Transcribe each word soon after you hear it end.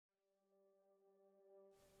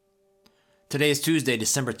Today is Tuesday,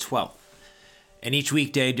 December 12th, and each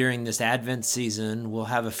weekday during this Advent season, we'll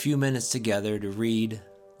have a few minutes together to read,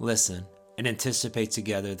 listen, and anticipate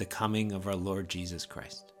together the coming of our Lord Jesus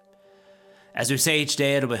Christ. As we say each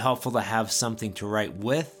day, it'll be helpful to have something to write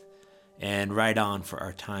with and write on for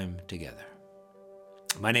our time together.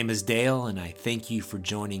 My name is Dale, and I thank you for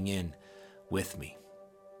joining in with me.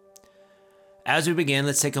 As we begin,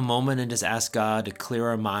 let's take a moment and just ask God to clear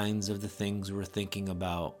our minds of the things we're thinking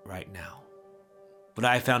about right now. What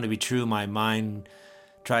I found to be true, my mind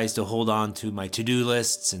tries to hold on to my to-do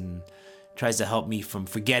lists and tries to help me from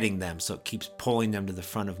forgetting them, so it keeps pulling them to the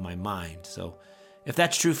front of my mind. So if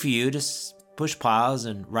that's true for you, just push pause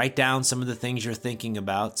and write down some of the things you're thinking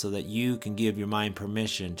about so that you can give your mind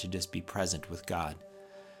permission to just be present with God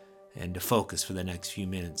and to focus for the next few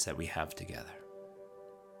minutes that we have together.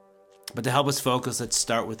 But to help us focus, let's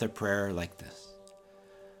start with a prayer like this.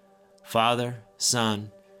 Father,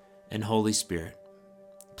 Son, and Holy Spirit,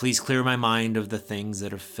 please clear my mind of the things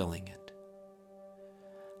that are filling it.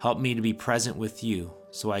 Help me to be present with you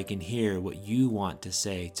so I can hear what you want to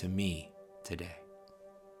say to me today.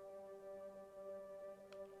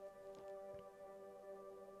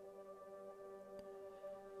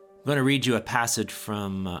 I'm going to read you a passage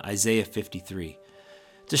from Isaiah 53.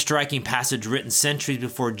 It's a striking passage written centuries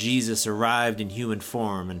before Jesus arrived in human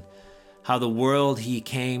form and how the world he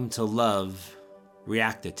came to love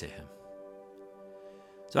reacted to him.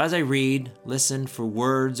 So as I read, listen for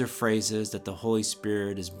words or phrases that the Holy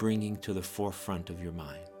Spirit is bringing to the forefront of your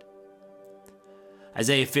mind.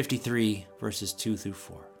 Isaiah 53, verses 2 through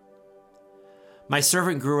 4. My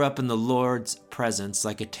servant grew up in the Lord's presence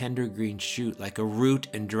like a tender green shoot, like a root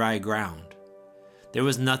in dry ground. There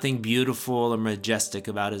was nothing beautiful or majestic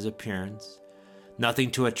about his appearance, nothing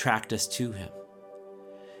to attract us to him.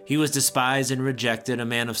 He was despised and rejected, a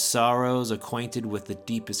man of sorrows, acquainted with the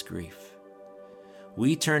deepest grief.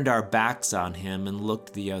 We turned our backs on him and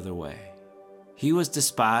looked the other way. He was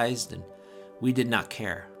despised and we did not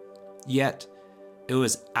care. Yet it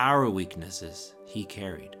was our weaknesses he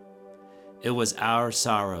carried. It was our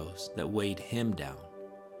sorrows that weighed him down.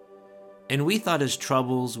 And we thought his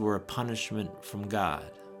troubles were a punishment from God,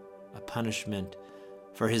 a punishment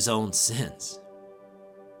for his own sins.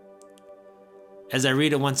 As I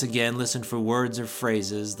read it once again, listen for words or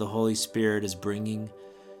phrases the Holy Spirit is bringing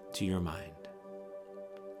to your mind.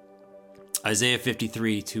 Isaiah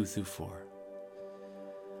 53, 2 through 4.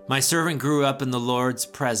 My servant grew up in the Lord's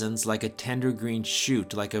presence like a tender green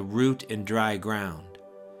shoot, like a root in dry ground.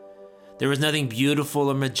 There was nothing beautiful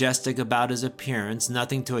or majestic about his appearance,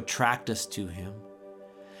 nothing to attract us to him.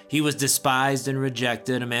 He was despised and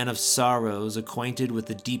rejected, a man of sorrows, acquainted with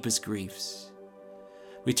the deepest griefs.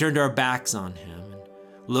 We turned our backs on him and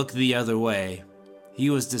looked the other way. He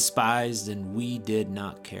was despised and we did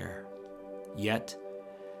not care. Yet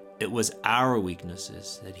it was our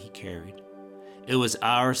weaknesses that he carried. It was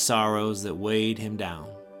our sorrows that weighed him down.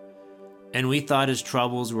 And we thought his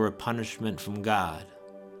troubles were a punishment from God,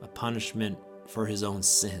 a punishment for his own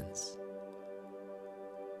sins.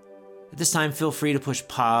 At this time, feel free to push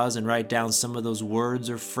pause and write down some of those words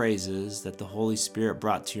or phrases that the Holy Spirit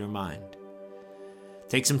brought to your mind.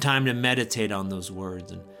 Take some time to meditate on those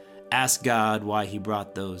words and ask God why he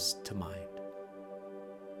brought those to mind.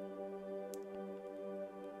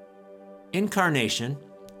 Incarnation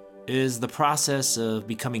is the process of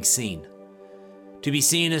becoming seen. To be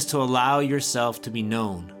seen is to allow yourself to be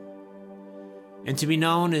known. And to be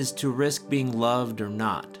known is to risk being loved or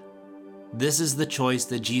not. This is the choice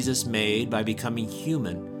that Jesus made by becoming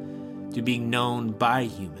human, to being known by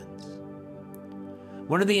humans.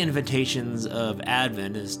 One of the invitations of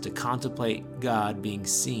Advent is to contemplate God being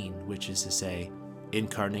seen, which is to say,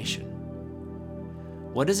 incarnation.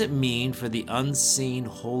 What does it mean for the unseen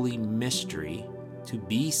holy mystery to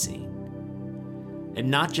be seen?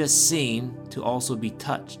 And not just seen, to also be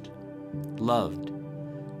touched, loved,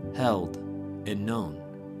 held, and known.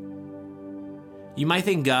 You might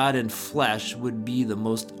think God in flesh would be the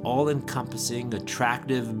most all-encompassing,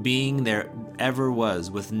 attractive being there ever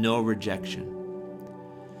was, with no rejection.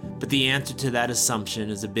 But the answer to that assumption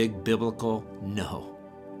is a big biblical no.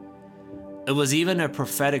 It was even a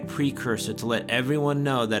prophetic precursor to let everyone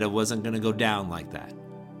know that it wasn't going to go down like that.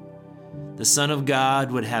 The Son of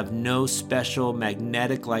God would have no special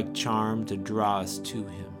magnetic-like charm to draw us to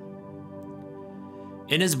him.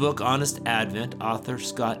 In his book, Honest Advent, author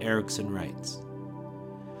Scott Erickson writes,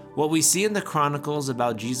 "What we see in the Chronicles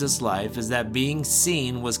about Jesus' life is that being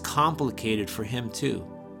seen was complicated for him too.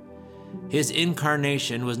 His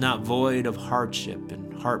incarnation was not void of hardship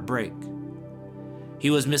and heartbreak. He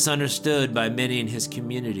was misunderstood by many in his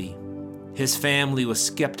community. His family was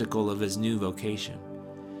skeptical of his new vocation.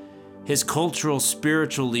 His cultural,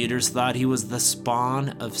 spiritual leaders thought he was the spawn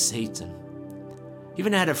of Satan. He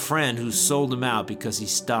even had a friend who sold him out because he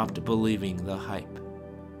stopped believing the hype.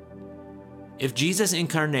 If Jesus'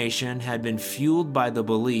 incarnation had been fueled by the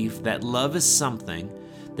belief that love is something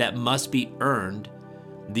that must be earned,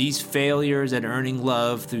 these failures at earning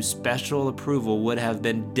love through special approval would have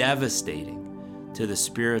been devastating to the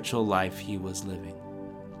spiritual life he was living.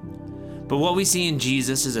 But what we see in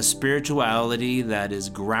Jesus is a spirituality that is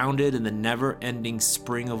grounded in the never-ending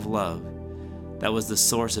spring of love that was the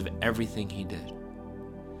source of everything he did.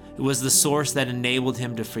 It was the source that enabled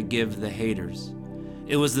him to forgive the haters.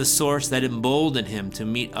 It was the source that emboldened him to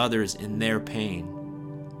meet others in their pain.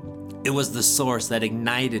 It was the source that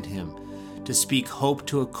ignited him to speak hope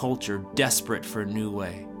to a culture desperate for a new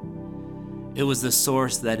way. It was the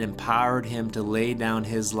source that empowered him to lay down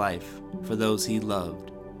his life for those he loved,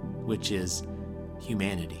 which is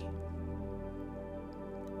humanity.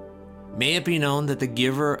 May it be known that the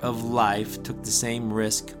giver of life took the same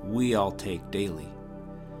risk we all take daily,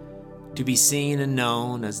 to be seen and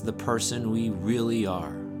known as the person we really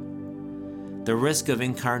are. The risk of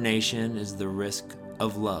incarnation is the risk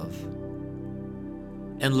of love.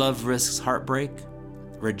 And love risks heartbreak,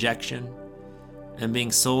 rejection, and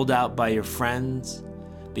being sold out by your friends,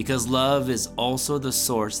 because love is also the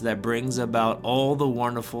source that brings about all the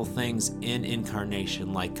wonderful things in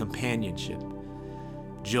incarnation, like companionship,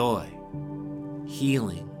 joy,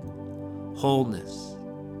 healing, wholeness,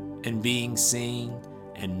 and being seen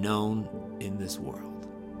and known in this world.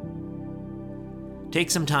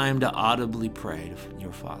 Take some time to audibly pray to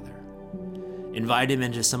your Father. Invite him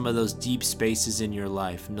into some of those deep spaces in your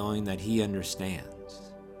life, knowing that he understands.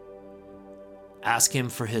 Ask him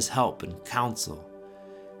for his help and counsel,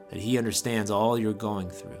 that he understands all you're going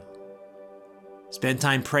through. Spend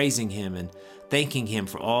time praising him and thanking him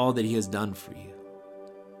for all that he has done for you.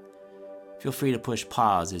 Feel free to push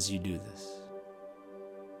pause as you do this.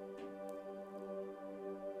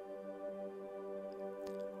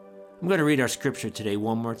 I'm going to read our scripture today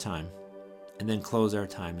one more time and then close our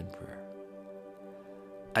time in prayer.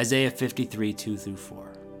 Isaiah 53,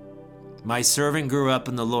 2-4. My servant grew up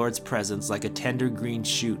in the Lord's presence like a tender green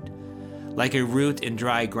shoot, like a root in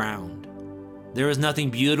dry ground. There was nothing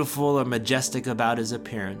beautiful or majestic about his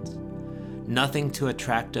appearance, nothing to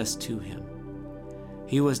attract us to him.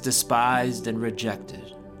 He was despised and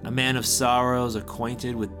rejected, a man of sorrows,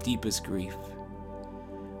 acquainted with deepest grief.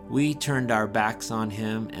 We turned our backs on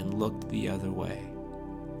him and looked the other way.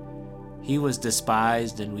 He was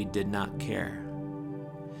despised and we did not care.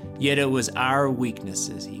 Yet it was our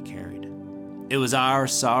weaknesses he carried. It was our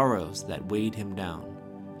sorrows that weighed him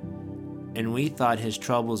down. And we thought his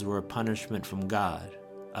troubles were a punishment from God,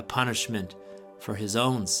 a punishment for his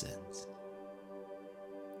own sins.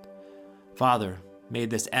 Father, may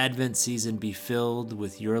this Advent season be filled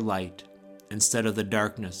with your light instead of the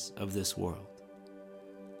darkness of this world.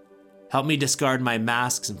 Help me discard my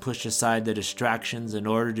masks and push aside the distractions in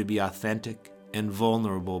order to be authentic and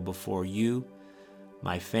vulnerable before you,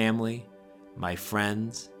 my family, my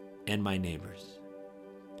friends, and my neighbors.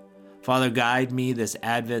 Father, guide me this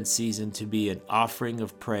Advent season to be an offering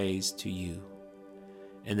of praise to you.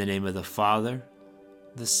 In the name of the Father,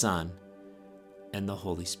 the Son, and the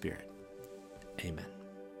Holy Spirit. Amen.